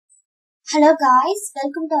Hello guys,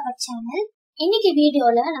 welcome to our channel. இன்னைக்கு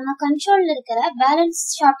வீடியோல நம்ம கண்ட்ரோல்ல இருக்கிற பேலன்ஸ்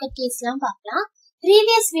ஷார்ட்கட் கீஸ்லாம் பார்க்கலாம்.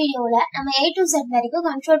 previous வீடியோல நம்ம A to Z வரைக்கும்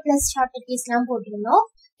கண்ட்ரோல் பிளஸ் ஷார்ட்கட் கீஸ்லாம் போட்டுருந்தோம்.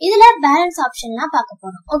 இதுல பேலன்ஸ் ஆப்ஷன்லாம் பார்க்க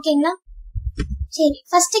போறோம். ஓகேங்களா? சரி,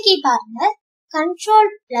 ஃபர்ஸ்ட் கீ பாருங்க.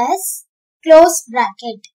 கண்ட்ரோல் பிளஸ் க்ளோஸ்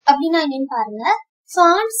பிராக்கெட் அப்படினா என்னன்னு பாருங்க.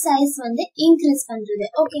 font size வந்து இன்கிரீஸ் பண்றது.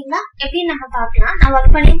 ஓகேங்களா? எப்படி நம்ம பார்க்கலாம். நான்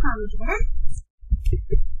வர்க் பண்ணி காமிக்கிறேன்.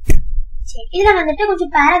 இதுல வந்துட்டு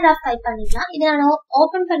கொஞ்சம் பேராகிராஃப் டைப் பண்ணிக்கலாம். இத நான்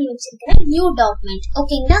ஓபன் பண்ணி வச்சிருக்கேன். New document.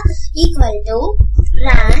 ஓகேங்களா? Equal to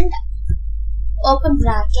rand open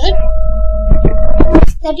bracket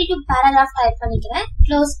 32 paragraph type பண்ணிக்கிறேன்.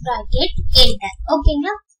 Close bracket enter.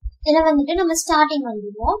 ஓகேங்களா? இதுல வந்துட்டு நம்ம ஸ்டார்டிங்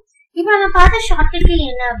வந்துருவோம். இப்போ நம்ம பார்த்த ஷார்ட்கட் கீ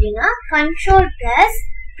என்ன அப்படின்னா கண்ட்ரோல் பிளஸ்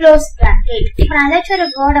க்ளோஸ் பிராக்கெட். இப்போ நான் ஏதாச்சும்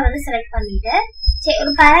ஒரு வேர்டை வந்து செலக்ட் பண்ணிட்டு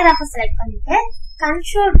ஒரு பேராகிராஃபை செலக்ட் பண்ணிட்டு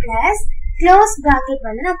கண்ட்ரோல் பிளஸ் க்ளோஸ் பிராக்கெட்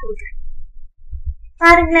வந்து நான் கொடுக்குறேன்.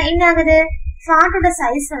 பாருங்களேன், என்ன ஆகுது? ஃபாண்டோட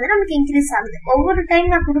சைஸ் வந்து நமக்கு இன்க்ரீஸ் ஆகுது. ஒவ்வொரு டைம்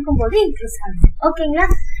நான் கொடுக்கும்போது இன்க்ரீஸ் ஆகுது. ஓகேங்களா?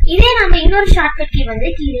 இதே நம்ம இன்னொரு ஷார்ட்கட் கீ வந்து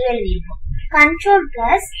கீழே எழுதிருக்கோம். கண்ட்ரோல்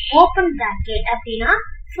பிளஸ் ஓபன் பிராக்கெட் அப்படின்னா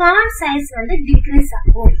ஃபாண்ட் சைஸ் வந்து டிக்ரீஸ்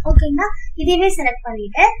ஆகும். ஓகேங்களா? இதுவே செலக்ட்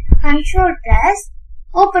பண்ணிட்டு கண்ட்ரோல் பிளஸ்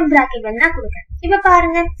ஓபன் பிராக்கெட் வந்து நான் கொடுக்குறேன். இப்ப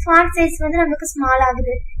பாருங்க, ஃபாண்ட் சைஸ் வந்து நமக்கு ஸ்மால்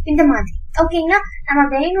ஆகுது. இந்த மாதிரி. ஓகேங்களா? நம்ம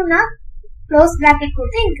வேணும்னா க்ளோஸ் பிராக்கெட்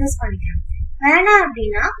கொடுத்து இன்க்ரீஸ் பண்ணிக்கலாம். வேணாம்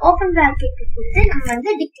அப்படின்னா ஓபன் பிராக்கெட் கொடுத்து நம்ம வந்து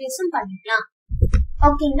டிக்ரீஸும் பண்ணிக்கலாம்.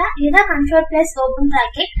 ஓகேங்களா? இதுதான் control plus open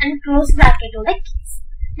bracket and close பிராக்கெட்டோட keys.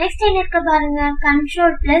 Next என்ன இருக்க பாருங்க,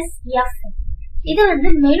 கண்ட்ரோல் பிளஸ் F. இது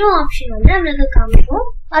வந்து மெனு ஆப்ஷன் வந்து நம்மளுக்கு காமிக்கும்.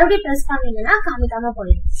 மறுபடியும் பிரஸ் பண்ணீங்கன்னா காமிக்காம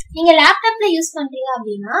போயிடும். நீங்க லேப்டாப்ல யூஸ் பண்றீங்க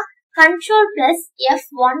அப்படின்னா கண்ட்ரோல் பிளஸ்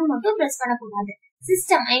F1 மட்டும் பிரஸ் பண்ணக்கூடாது.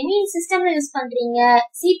 சிஸ்டம்ல யூஸ் பண்றீங்க,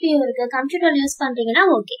 CPU இருக்கு, கம்ப்யூட்டர்ல யூஸ் பண்றீங்கன்னா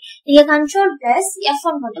ஓகே, நீங்க கண்ட்ரோல் பிளஸ்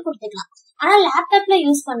F1 மட்டும் கொடுத்துக்கலாம். ஆனா லேப்டாப்ல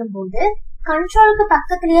யூஸ் பண்ணும்போது கண்ட்ரோலுக்கு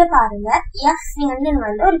பக்கத்திலேயே பாருங்க F1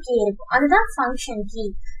 வந்து ஒரு கீ இருக்கும். அதுதான் ஃபங்க்ஷன் கீ.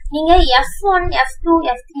 நீங்க F1, F2,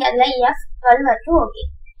 F3 அதுல F12 வரைக்கும் ஓகே.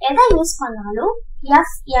 எதை யூஸ் பண்ணாலும்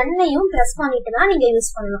F-யும் பிரஸ் பண்ணிட்டு தான் நீங்க யூஸ்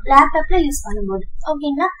பண்ணணும் லேப்டாப்ல யூஸ் பண்ணும்போது.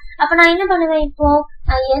 ஓகேங்களா? அப்ப நான் என்ன பண்ணுவேன், இப்போ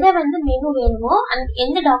எதை வந்து மெனு வேணுமோ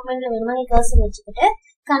எந்த டாக்குமெண்ட்ல வேணுமோ நீ கர்சர் வச்சுக்கிட்டு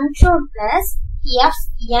control plus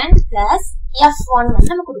Fn plus F1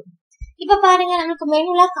 வந்து நம்ம கொடுக்கணும். இப்ப பாருங்க, நமக்கு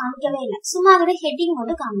மெனுலா காமிக்கவே இல்லை, சும்மா கூட ஹெட்டிங்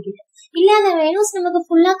மட்டும் காமிக்கிட்டு. இல்ல அந்த மெனுஸ் நமக்கு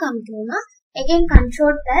ஃபுல்லா காமிக்கணும்னா again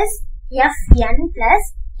control plus Fn plus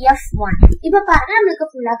F1. இப்ப பாருங்க, நம்மளுக்கு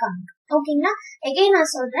ஃபுல்லா காமிக்கும். ஓகேங்களா? எகைன்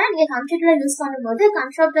நான் சொல்றேன், நீங்க கம்ப்யூட்டர்ல யூஸ் பண்ணும்போது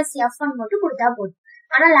கண்ட்ரோல் பிளஸ் F1 மட்டும் கொடுத்தா போதும்.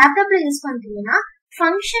 ஆனா லேப்டாப்ல யூஸ் பண்றீங்கன்னா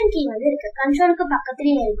ஃபங்க்ஷன் கீ வந்து இருக்கு, கண்ட்ரோலுக்கு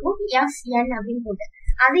பக்கத்துலயே இருக்கும் Fn அப்படின்னு போட்டு.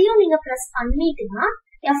 அதையும் நீங்க பிரஸ் பண்ணிட்டுனா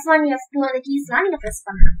F1, F2 அந்த கீஸ்லாம் நீங்க பிரஸ்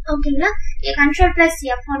பண்ணலாம். ஓகேங்களா? கண்ட்ரோல் பிளஸ்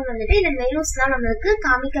F1 வந்துட்டு இந்த மெனுஸ்லாம் நம்மளுக்கு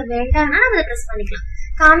காமிக்க வேண்டாம்னா நம்ம பிரஸ் பண்ணிக்கலாம்.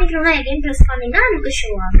 காமிக்கணும்னா எகைன் பிரஸ் பண்ணீங்கன்னா நமக்கு ஷோ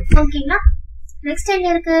ஆகும். ஓகேங்களா? நெக்ஸ்ட்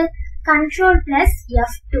என்ன இருக்கு, control plus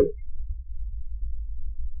F2.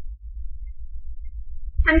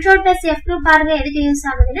 Control plus F2 பாருங்க எதுக்கு யூஸ்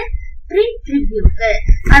ஆகுதுன்னு பிரிண்ட் ரிவ்யூக்கு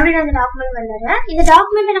அப்படின்னு அந்த டாக்குமெண்ட் வந்துடுற. இந்த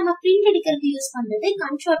டாக்குமெண்ட் நம்ம பிரிண்ட் எடுக்கிறதுக்கு யூஸ் பண்றது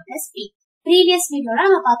கண்ட்ரோல் பிளஸ் P. ப்ரீவியஸ் வீடியோல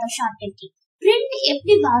நம்ம பார்த்தோம் ஷார்ட்கட் கீ. பிரிண்ட்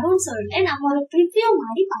எப்படி வரும்னு சொல்லிட்டு நம்ம ஒரு ப்ரிவ்யூ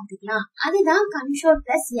மாதிரி பாத்துக்கலாம். அதுதான் கண்ட்ரோல்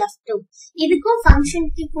பிளஸ் F2. இதுக்கும்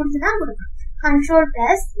ஃபங்க்ஷன் கீ கொடுத்துதான் கொடுக்கணும். Control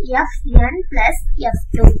plus Fn plus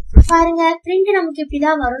F2. பாருங்க, பிரிண்ட் நமக்கு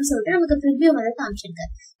இப்படிதான் வரும்னு சொல்லிட்டு நமக்கு ப்ரிவ்யூ வந்து காமிச்சிருக்கு.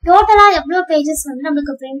 டோட்டலா எவ்வளவு பேஜஸ் வந்து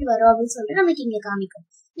நமக்கு பிரிண்ட் வரும் அப்படின்னு சொல்லிட்டு நமக்கு இங்க காமிக்கும்.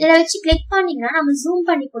 இதுல வச்சு கிளிக் பண்ணீங்கன்னா நம்ம ஜூம்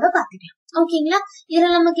பண்ணி கூட பாத்துக்கலாம். ஓகேங்களா?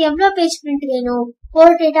 இதுல நமக்கு எவ்வளவு பேஜ் பிரிண்ட் வேணும்,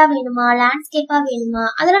 போர்ட்ரேட்டா வேணுமா, லேண்ட்ஸ்கேப்பா வேணுமா,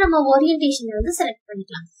 அதெல்லாம் நம்ம ஓரியன்டேஷன்ல வந்து செலக்ட்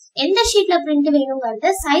பண்ணிக்கலாம். எந்த ஷீட்ல பிரிண்ட் வேணுங்கிறத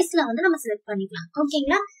சைஸ்ல வந்து நம்ம செலக்ட் பண்ணிக்கலாம்.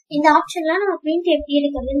 ஓகேங்களா? இந்த ஆப்ஷன்ல நம்ம பிரிண்ட் எப்படி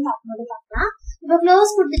எடுக்கிறதுன்னு பார்க்கும்போது பார்க்கலாம். இப்போ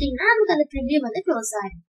க்ளோஸ் கொடுத்துட்டீங்கன்னா நமக்கு அந்த ப்ரிவ்யூ வந்து க்ளோஸ்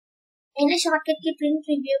ஆயிடும். என்ன shortcut key print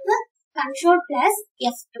ரிவ்யூக்கு control plus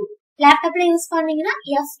F2. லேப்டாப்ல யூஸ் பண்ணீங்கன்னா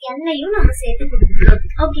Fn-யும் நம்ம சேர்த்து கொடுத்துக்கலாம்.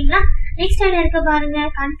 ஓகேங்களா? நெக்ஸ்ட் என்ன இருக்க பாருங்க,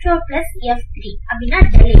 கண்ட்ரோல் பிளஸ் F3 அப்படின்னா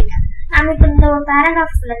டெலிட். நம்ம இப்ப இந்த ஒரு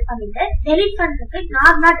பேராகிராஃப் செலக்ட் பண்ணிட்டு டெலிட் பண்றதுக்கு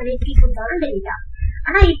நார்மலா டெலிட் கீ கொடுத்தாலும் டெலிட் ஆகும்.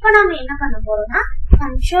 ஆனா இப்ப நம்ம என்ன பண்ண போறோம்னா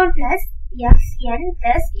control plus Fn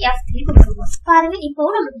plus F3 கொடுக்கணும். பாருங்க,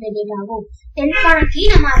 இப்பவும் நமக்கு டெலிட் ஆகும். டெலிட் பண்ண கீ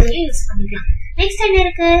நம்ம அதையே யூஸ் பண்ணிக்கலாம். நெக்ஸ்ட் என்ன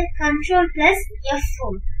இருக்கு, கண்ட்ரோல் பிளஸ்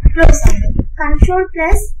F4 க்ளோஸ் ஆகும். கண்ட்ரோல்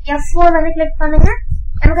பிளஸ் F4 வந்து கிளிக் பண்ணுங்க.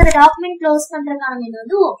 நமக்கு அந்த டாக்குமெண்ட் க்ளோஸ் பண்றதுக்கான மெனு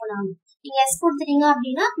வந்து ஓபன் ஆகும். நீங்க எஸ் கொடுத்துட்டீங்க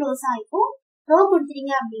அப்படின்னா க்ளோஸ் ஆயிடும். நோ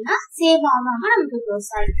கொடுத்துட்டீங்க அப்படின்னா சேவ் ஆகாம நமக்கு க்ளோஸ்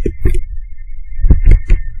ஆயிடும்.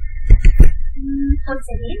 ஒரு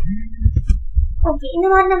செகண்ட். ஓகே, இந்த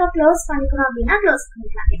மாதிரி நம்ம க்ளோஸ் பண்ணிக்கணும் அப்படின்னா க்ளோஸ்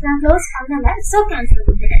பண்ணிக்கலாம். இப்போ நான் க்ளோஸ் பண்ணல, சோ கேன்சல்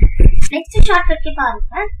கொடுத்துட்டேன். நெக்ஸ்ட் ஷார்ட்கட் கீ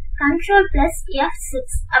பாருங்க, கண்ட்ரோல் பிளஸ் F6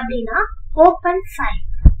 அப்படின்னா open file.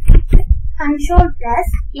 control plus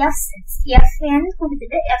F6 Fn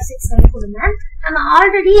கொடுத்துட்டு F6 வந்து கொடுங்க. நம்ம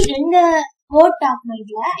ஆல்ரெடி ரெண்டு Word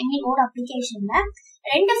டாக்குமெண்ட்ல Word அப்ளிகேஷன்ல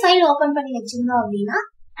ரெண்டு ஃபைல் ஓபன் பண்ணி வச்சிருந்தோம் அப்படின்னா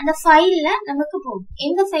அந்த ஃபைல்ல நமக்கு போகும்.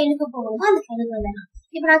 எந்த ஃபைலுக்கு போகுமோ அந்த ஃபைலுக்கு வரலாம்.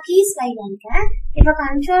 இப்போ நான் கீஸ் ஃபைல் இருக்கேன். இப்போ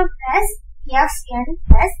control plus Fn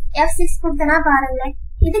plus F6 கொடுத்தனா பாருங்களேன்,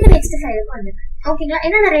 இதுக்கு நெக்ஸ்ட் ஃபைலுக்கு வந்துடும். ஓகேங்களா?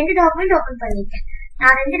 ஏன்னா நான் ரெண்டு டாக்குமெண்ட் ஓபன் பண்ணிருக்கேன்.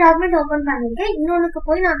 இன்னொன்னுக்கு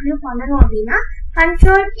போய் நான் வியூ பண்ணணும் அப்படின்னா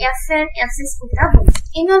control Fn F6 கொடுத்தா போதும்.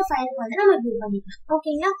 இன்னொரு ஃபைலுக்கு வந்து நம்ம வியூ பண்ணிக்கலாம்.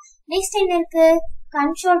 ஓகேங்களா? நெக்ஸ்ட் என்ன இருக்கு?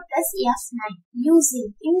 control plus F9 using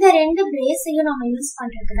இந்த ரெண்டு பிரேஸையும் நம்ம யூஸ்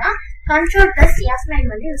பண்றதுக்கு தான் control plus F9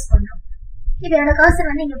 வந்து யூஸ் பண்றோம். இப்போ என்னோட கர்சர்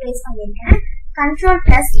வந்து இங்க பிளேஸ் பண்ணிருக்கேன். control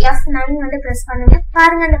plus F9 வந்து பிரஸ் பண்ணுங்க.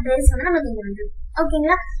 பாருங்க அந்த பிரேஸ் வந்து நமக்கு இங்க வந்துடும்.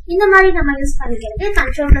 ஓகேங்களா? இந்த மாதிரி நம்ம யூஸ் பண்ணிக்கிறது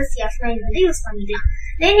control plus F9 வந்து யூஸ் பண்ணிக்கலாம்.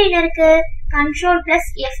 தென் என்ன இருக்கு? control plus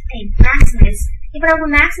F10 maximize. இப்போ நமக்கு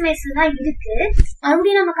maximize தான் இருக்கு.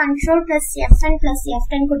 மறுபடியும் நம்ம control plus Fn plus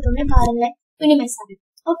F10 கொடுத்தோம்னே பாருங்க minimize ஆகும்.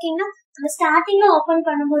 ஓகேங்களா? நம்ம ஸ்டார்டிங்ல ஓபன்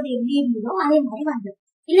பண்ணும்போது எப்படி இருந்ததோ அதே மாதிரி வந்துடும்.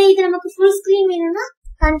 இல்ல இது நமக்கு ஃபுல் ஸ்கிரீன் வேணும்னா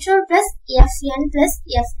control plus Fn plus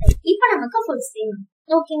F10. இப்போ நமக்கு ஃபுல் ஸ்கிரீன்.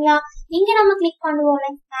 ஓகேங்களா? இங்க நம்ம கிளிக் பண்ணுவோம்ல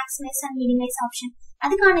maximize and minimize ஆப்ஷன்,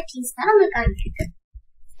 அதுக்கான கீஸ் தான் நமக்கு காமிக்குது.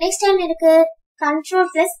 நெக்ஸ்ட் என்ன இருக்கு? control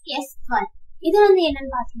plus F12. இது வந்து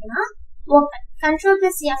என்னன்னு பாத்தீங்கன்னா ஓபன். control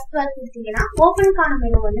plus F12 கொடுத்தீங்கன்னா ஓபனுக்கான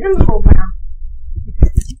மெனு வந்து நமக்கு ஓபன் ஆகும்.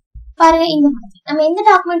 பாருங்க இந்த மாதிரி நம்ம எந்த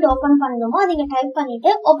டாக்குமெண்ட் ஓபன் பண்ணணுமோ அதை இங்க டைப் பண்ணிட்டு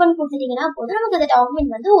ஓபன் கொடுத்துட்டீங்கன்னா போதும், நமக்கு அந்த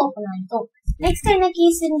டாக்குமெண்ட் வந்து ஓபன் ஆயிடும். நெக்ஸ்ட் என்ன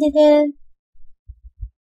கீஸ் இருந்தது?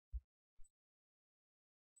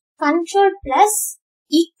 control plus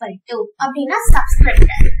equal to அப்படின்னா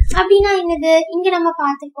சப்ஸ்கிரிப்டர் அப்படின்னா என்னது? இங்க நம்ம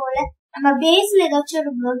பார்த்துக்கோல, நம்ம பேஸ்ல ஏதாச்சும்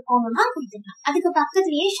ஒரு வேர்ட் போகணும்னா கொடுத்துக்கலாம். அதுக்கு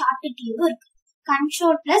பக்கத்துலயே ஷார்ட்கட் கீயும் இருக்கு,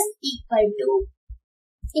 control plus equal to.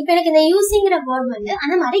 இப்ப எனக்கு இந்த யூசிங்கிற வேர்ட் வந்து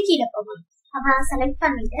அந்த மாதிரி கீழே போகணும். அப்ப நான் செலக்ட்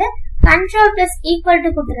பண்ணிட்டு control plus equal to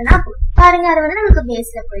கொடுத்துட்டேன்னா பாருங்க அது வந்து நமக்கு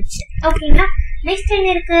பேஸ்ல போயிடுச்சு. ஓகேங்களா? நெக்ஸ்ட்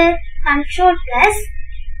என்ன இருக்கு? control plus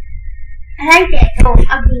ரைட் ஏரோ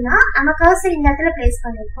அப்படின்னா நம்ம கர்சர் இந்த இடத்துல பிளேஸ்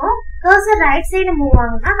பண்ணிருக்கோம். கர்சர் ரைட் சைடு மூவ்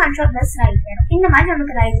ஆகும்னா control plus ரைட் ஏரோ. இந்த மாதிரி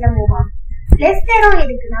நமக்கு ரைட்ல மூவ் ஆகும். லெஃப்ட் ஏரோ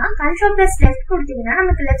எதுக்குன்னா control plus லெஃப்ட் கொடுத்தீங்கன்னா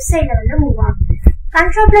நமக்கு லெஃப்ட் சைடுல வந்து மூவ் ஆகும்.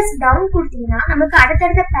 control plus டவுன் கொடுத்தீங்கன்னா நமக்கு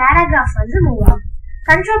அடுத்தடுத்த பேராகிராஃப் வந்து மூவ் ஆகும்.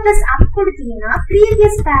 control plus அப் கொடுத்தீங்கன்னா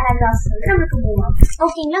ப்ரீவியஸ் பேராகிராஃப்ஸ் வந்து நமக்கு மூவ் ஆகும்.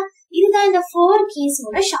 ஓகேங்களா? இதுதான் இந்த 4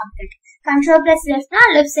 கீஸோட shortcut. control plus leftனா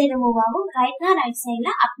left side move ஆகும், ரைட்னா ரைட் சைடுல,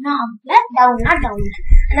 அப்னா அப்ல, டவுன்னா டவுன்ல.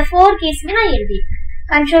 அந்த 4 கீஸ்மே நான் எழுதிருக்கேன்.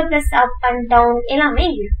 control plus up and down எல்லாமே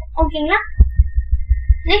இருக்கு. ஓகேங்களா?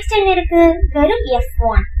 நெக்ஸ்ட் என்ன இருக்கு? வெறும்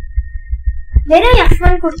F1. வெறும்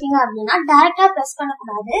F1 கொடுத்தீங்க அப்படின்னா டைரக்டா பிரஸ்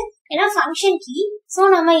பண்ணக்கூடாது, ஏன்னா ஃபங்க்ஷன் கீ. சோ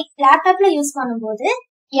நம்ம லேப்டாப்ல யூஸ் பண்ணும்போது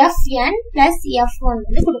Fn plus F1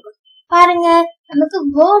 வந்து கொடுக்கணும். பாருங்க நமக்கு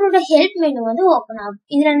வேர்டோட ஹெல்ப் மெனு வந்து ஓபன் ஆகும்.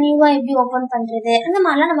 இதுல நியூவா எப்படி ஓபன் பண்றது அந்த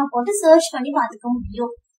மாதிரிலாம் நம்ம போட்டு சர்ச் பண்ணி பாத்துக்க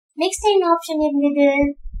முடியும். நெக்ஸ்ட் என்ன ஆப்ஷன் இருந்தது?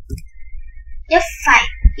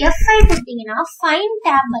 F5 கொடுத்தீங்கன்னா ஃபைண்ட்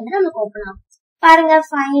டேப் வந்து நமக்கு ஓபன் ஆகும். பாருங்க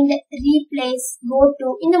ஃபைண்ட், ரீப்ளேஸ், கோ டு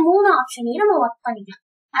இந்த 3 ஆப்ஷனையும் நம்ம ஒர்க் பண்ணிக்கலாம்.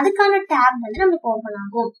 அதுக்கான டேப் வந்து நமக்கு ஓபன்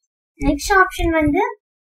ஆகும். நெக்ஸ்ட் ஆப்ஷன் வந்து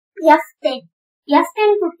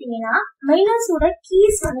F10 கொடுத்தீங்கன்னா மைனஸோட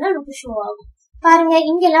கீஸ் வந்து நமக்கு ஷோ ஆகும். பாருங்க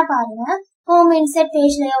இங்க எல்லாம் பாருங்க ஹோம், இன்சர்ட்,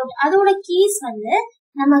 பேஜ் லேஅவுட் அதோட கீஸ் வந்து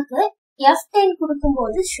நமக்கு F10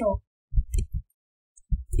 கொடுக்கும்போது ஷோ.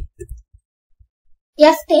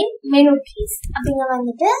 F10 மெனு கீஸ் அப்படிங்க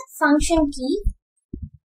வந்துட்டு ஃபங்க்ஷன் கீ.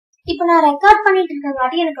 இப்போ நான் ரெக்கார்ட் பண்ணிட்டு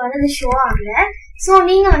இருக்கங்காட்டி எனக்கு வந்து அது ஷோ ஆகல. சோ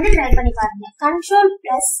நீங்க வந்து ட்ரை பண்ணி பாருங்க.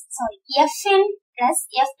 Fn plus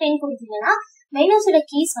F10 கொடுத்தீங்கன்னா மைனஸோட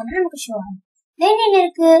கீஸ் வந்து நமக்கு ஷோ ஆகும். தென் என்ன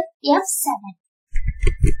இருக்கு? F7.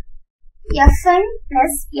 Fn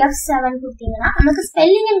plus F7 கொடுத்தீங்கன்னா நமக்கு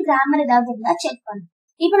ஸ்பெல்லிங் அண்ட் கிராமர் ஏதாவது இருந்தா செக் பண்ணும்.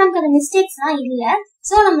 இப்போ நமக்கு அந்த மிஸ்டேக்ஸ்லாம் இல்ல,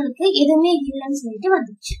 சோ நம்மளுக்கு எதுவுமே இல்லைன்னு சொல்லிட்டு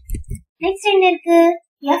வந்துச்சு. நெக்ஸ்ட் என்ன இருக்கு?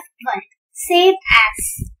 F12 save as.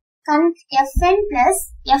 Fn plus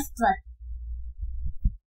F12.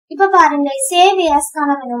 இப்ப பாருங்க சேவ் ஆஸ்க்கான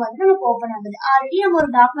மெனு வந்து நமக்கு ஓபன் ஆகுது. ஆல்ரெடி நம்ம ஒரு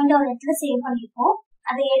டாக்குமெண்ட் ஒரு இடத்துல சேவ் பண்ணிருக்கோம்,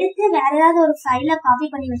 அதை எடுத்து வேற ஏதாவது ஒரு ஃபைல காப்பி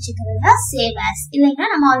பண்ணி வச்சுக்கிறது தான் சேவ் ஆஸ். இல்லைன்னா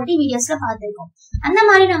நம்ம ஆல்ரெடி வீடியோஸ்ல பார்த்திருக்கோம். அந்த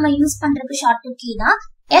மாதிரி நம்ம யூஸ் பண்றதுக்கு ஷார்ட்கட் கீ தான்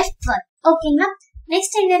F12. ஓகேங்களா?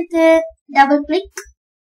 நெக்ஸ்ட் என்ன இருக்கு? Double click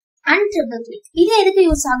and triple click. இது எதுக்கு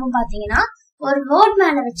யூஸ் ஆகும் பாத்தீங்கன்னா, ஒரு வேர்ட்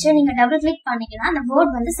மேல வச்சு நீங்க டபுள் கிளிக் பண்ணீங்கன்னா அந்த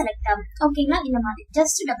வேர்ட் வந்து செலக்ட் ஆகும். ஓகேங்களா? இந்த மாதிரி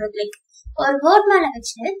ஜஸ்ட் டபுள் கிளிக். ஒரு வேர்ட் மேல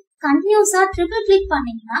வச்சு கண்டினியூஸா ட்ரிபிள் கிளிக்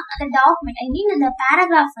பண்ணீங்கன்னா அந்த டாக்குமெண்ட் அந்த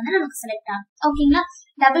பேராகிராஃப் வந்து நமக்கு செலக்ட் ஆகும். ஓகேங்களா?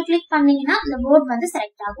 டபுள் கிளிக் பண்ணீங்கன்னா அந்த வேர்ட் வந்து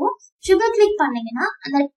செலக்ட் ஆகும். ட்ரிபிள் கிளிக் பண்ணீங்கன்னா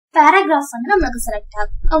அந்த பேராகிராஃப் வந்து நமக்கு செலக்ட்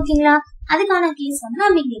ஆகும். ஓகேங்களா? அதுக்கான கீஸ் வந்து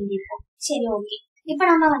நம்ம இங்க எழுதிருக்கோம். சரி, ஓகே. இப்ப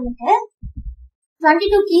நம்ம வந்துட்டு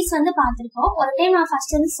 22 கீஸ் வந்து பார்த்திருக்கோம். ஒரு டைம் நான்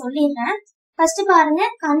ஃபர்ஸ்ட் வந்து சொல்லிடுறேன். ஃபர்ஸ்ட் பாருங்க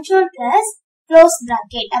control plus close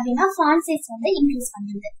bracket அப்படினா font size வந்து increase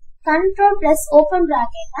பண்றது. control plus open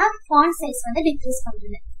bracket னா font size வந்து decrease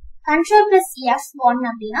பண்றது. control plus F1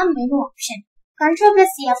 அப்படினா menu option. control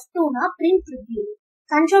plus F2 னா print preview.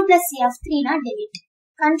 control plus F3 னா delete.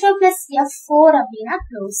 control plus F4 அப்படினா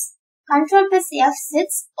close. control plus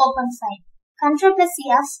F6 open file. control plus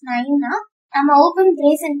F9 னா நம்ம open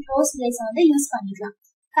brace and close brace வந்து use பண்ணிக்கலாம்.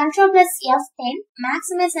 control plus F10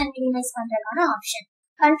 maximize and minimize பண்றதுக்கான option.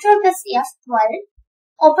 control plus F12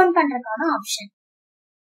 open பண்றதுக்கான option.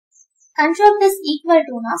 control plus equal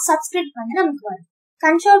to னா subscript வந்து நமக்கு வரும்.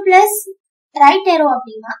 control plus right arrow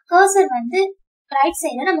அப்படினா கர்சர் வந்து ரைட்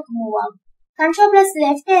சைடுல நமக்கு மூவ் ஆகும். control plus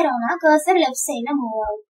left arrow னா கர்சர் லெஃப்ட் சைடுல மூவ்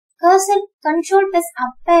ஆகும். Cursor control plus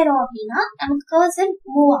up arrow அப்படினா நமக்கு கர்சர்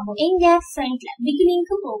மூவ் ஆகும். எங்க ஃப்ரண்ட்ல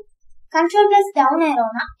பிகினிங்க்கு போகும். control plus down arrow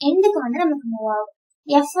னா எண்டுக்கு வந்து நமக்கு மூவ் ஆகும்.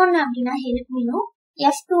 F1 அப்படினா help menu,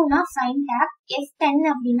 F2 னா find tab, F10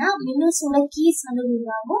 அப்படினா மெனுஸோட கீஸ் வந்து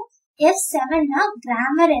உருவாகும். F7 னா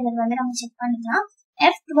grammar error வந்து நம்ம செக் பண்ணிக்கலாம்.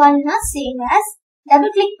 F12 னா save as.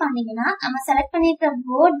 டபுள் கிளிக் பண்ணீங்கன்னா நம்ம செலக்ட் பண்ணிருக்கிற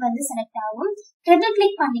வேர்ட் வந்து செலக்ட் ஆகும். ட்ரிபிள்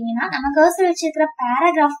கிளிக் பண்ணீங்கன்னா நம்ம கர்சர் வச்சிருக்கிற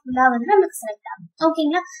பேராகிராஃப் ஃபுல்லா வந்து நமக்கு செலக்ட் ஆகும்.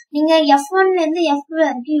 ஓகேங்களா? நீங்க F1ல இருந்து F2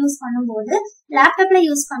 வரைக்கும் யூஸ் பண்ணும்போது லேப்டாப்ல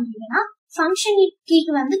யூஸ் பண்றீங்கன்னா ஃபங்க்ஷன்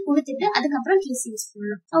கீக்கு வந்து கொடுத்துட்டு அதுக்கப்புறம் கீஸ் யூஸ்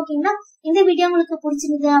பண்ணணும். ஓகேங்களா? இந்த வீடியோ உங்களுக்கு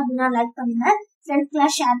பிடிச்சிருந்தது அப்படின்னா லைக் பண்ணுங்க,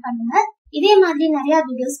 ஃப்ரெண்ட்ஸ்க்குலாம் ஷேர் பண்ணுங்க. இதே மாதிரி நிறைய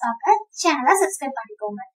வீடியோஸ் பார்க்க சேனலை சப்ஸ்கிரைப்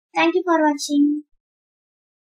பண்ணிக்கோங்க. தேங்க்யூ ஃபார் வாட்சிங்.